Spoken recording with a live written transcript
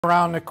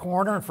Around the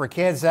corner, and for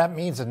kids, that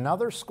means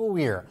another school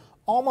year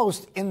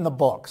almost in the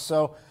books.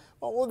 So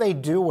what will they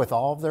do with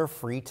all of their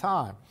free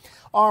time?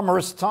 Our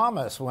Marissa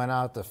Thomas went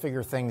out to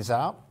figure things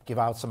out, give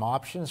out some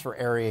options for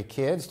area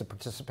kids to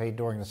participate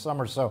during the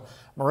summer. So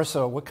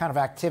Marissa, what kind of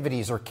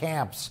activities or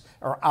camps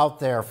are out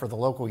there for the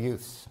local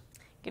youths?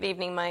 Good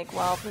evening, Mike.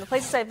 Well, from the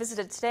places I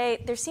visited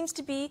today, there seems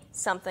to be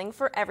something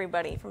for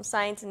everybody, from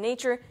science and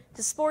nature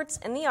to sports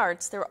and the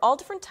arts. There are all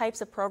different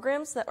types of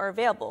programs that are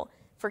available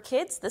for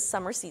kids this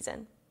summer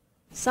season.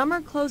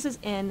 Summer closes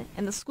in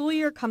and the school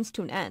year comes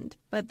to an end,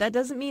 but that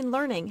doesn't mean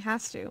learning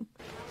has to.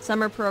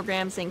 Summer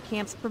programs and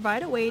camps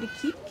provide a way to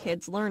keep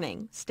kids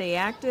learning, stay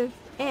active,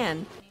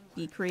 and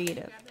be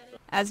creative.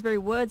 Asbury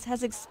Woods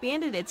has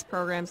expanded its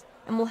programs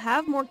and will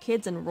have more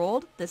kids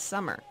enrolled this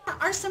summer.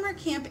 Our summer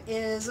camp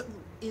is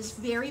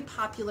very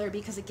popular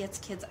because it gets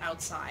kids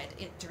outside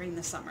during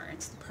the summer.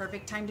 It's the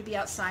perfect time to be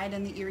outside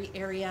in the Erie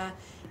area.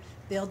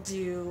 They'll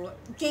do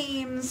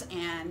games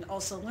and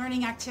also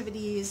learning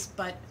activities,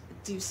 but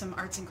do some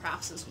arts and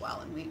crafts as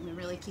well, and we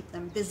really keep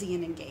them busy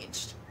and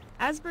engaged.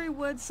 Asbury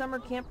Woods summer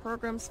camp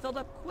programs filled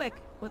up quick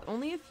with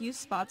only a few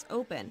spots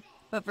open,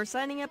 but for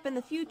signing up in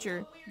the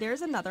future,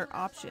 there's another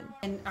option.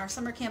 And our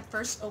summer camp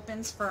first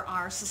opens for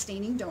our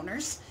sustaining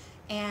donors,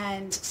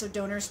 and so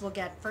donors will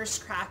get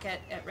first crack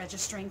at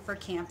registering for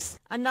camps.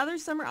 Another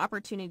summer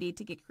opportunity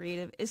to get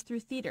creative is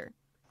through theater.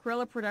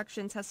 Corella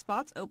Productions has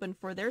spots open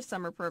for their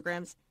summer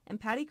programs, and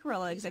Patty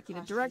Corella,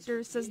 executive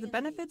director, says the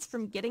benefits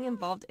from getting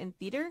involved in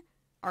theater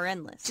are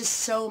endless. Just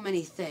so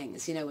many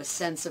things, you know, a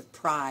sense of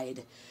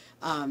pride,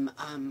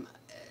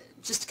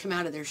 just to come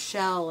out of their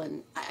shell,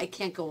 and I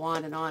can't go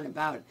on and on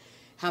about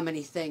how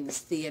many things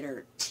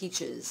theater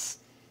teaches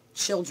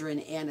children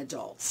and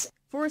adults.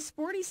 For a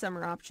sporty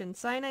summer option,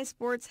 Sinai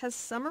Sports has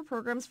summer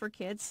programs for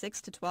kids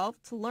 6 to 12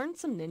 to learn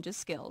some ninja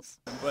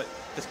skills. But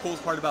the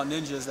coolest part about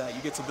ninja is that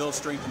you get to build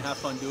strength and have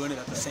fun doing it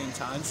at the same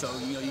time. So,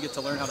 you know, you get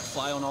to learn how to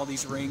fly on all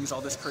these rings,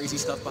 all this crazy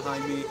stuff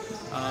behind me,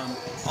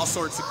 all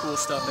sorts of cool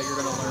stuff that you're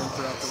going to learn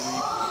throughout the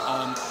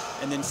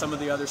week. And then some of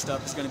the other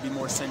stuff is going to be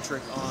more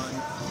centric on,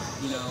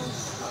 you know,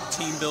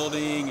 team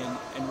building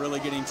and really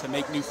getting to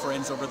make new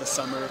friends over the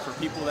summer for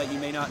people that you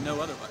may not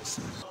know otherwise.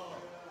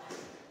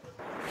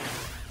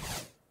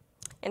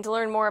 And to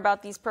learn more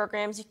about these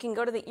programs, you can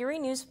go to the Erie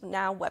News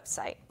Now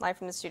website. Live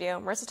from the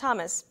studio, Marissa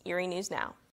Thomas, Erie News Now.